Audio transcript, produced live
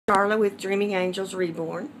Darla with Dreaming Angels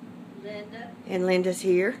Reborn. Linda. And Linda's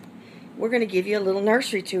here. We're going to give you a little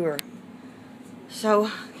nursery tour.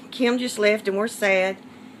 So, Kim just left and we're sad.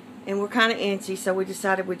 And we're kind of antsy, so we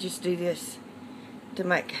decided we'd just do this to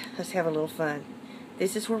make us have a little fun.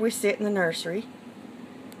 This is where we sit in the nursery.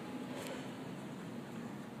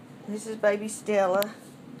 This is baby Stella.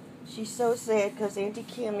 She's so sad because Auntie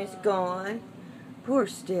Kim is gone. Poor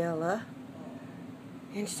Stella.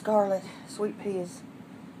 And Scarlet, Sweet Pea, is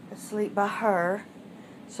asleep by her.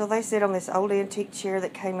 So they sit on this old antique chair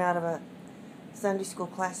that came out of a Sunday school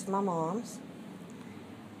class of my mom's.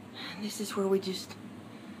 And this is where we just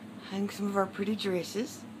hang some of our pretty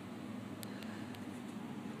dresses.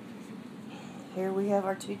 Here we have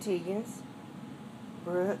our two Tegans.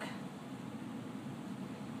 Brooke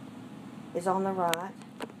is on the right.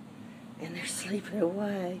 And they're sleeping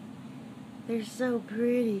away. They're so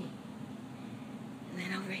pretty. And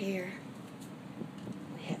then over here,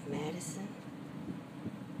 we have Madison.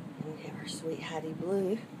 And we have our sweet Heidi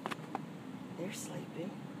Blue. They're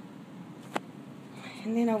sleeping.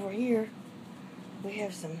 And then over here, we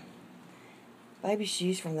have some baby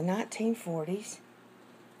shoes from the 1940s.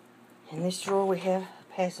 In this drawer, we have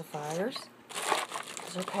pacifiers. This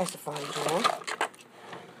is our pacifier drawer.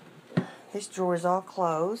 This drawer is all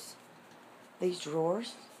clothes. These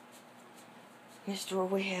drawers. In this drawer,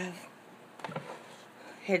 we have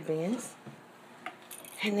headbands.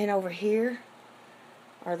 And then over here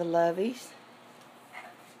are the loveys.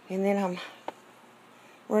 And then I'm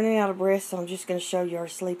running out of breath, so I'm just going to show you our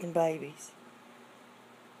sleeping babies.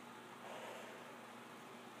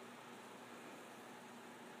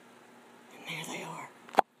 And there they are.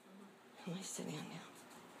 Let me sit down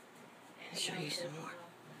now and show you some more.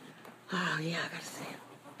 Oh yeah, I got to see them.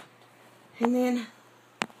 And then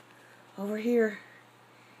over here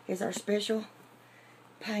is our special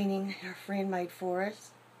painting our friend made for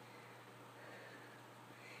us.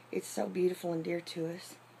 It's so beautiful and dear to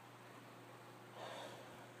us.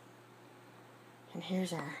 And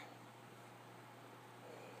here's our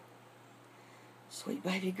sweet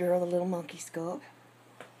baby girl, the little monkey skulk.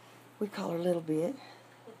 We call her Little Bit.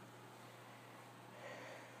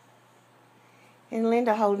 And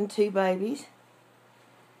Linda holding two babies.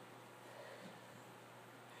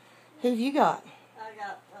 Who have you got? I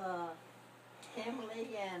got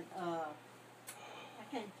Kimberly and I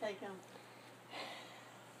can't take them.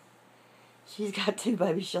 She's got two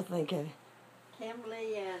babies she'll think of.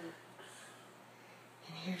 Kimberly and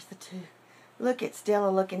here's the two. Look at Stella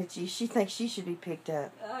looking at you. She thinks she should be picked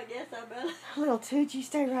up. I guess I better. Little Tooch, you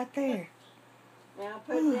stay right there. Now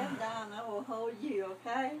put them down. I will hold you,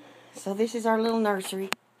 okay? So this is our little nursery.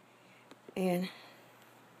 And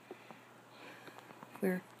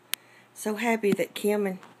we're so happy that Kim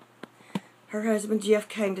and her husband Jeff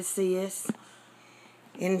came to see us.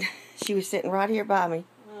 And she was sitting right here by me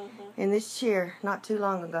in this chair not too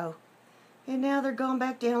long ago. And now they're gone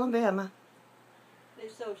back to Alabama.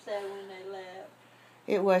 It's so sad when they left.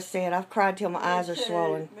 It was sad. I've cried till my eyes are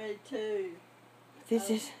swollen. Me too. This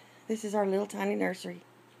is our little tiny nursery.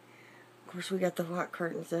 Of course, we got the white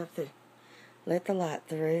curtains up that let the light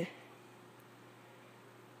through.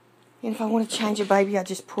 And if I want to change a baby, I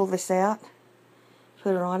just pull this out,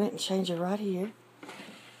 put her on it, and change her right here.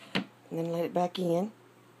 And then let it back in.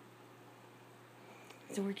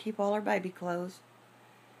 So we keep all our baby clothes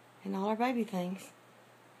and all our baby things.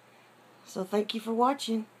 So thank you for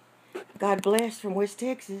watching. God bless from West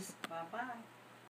Texas. Bye-bye.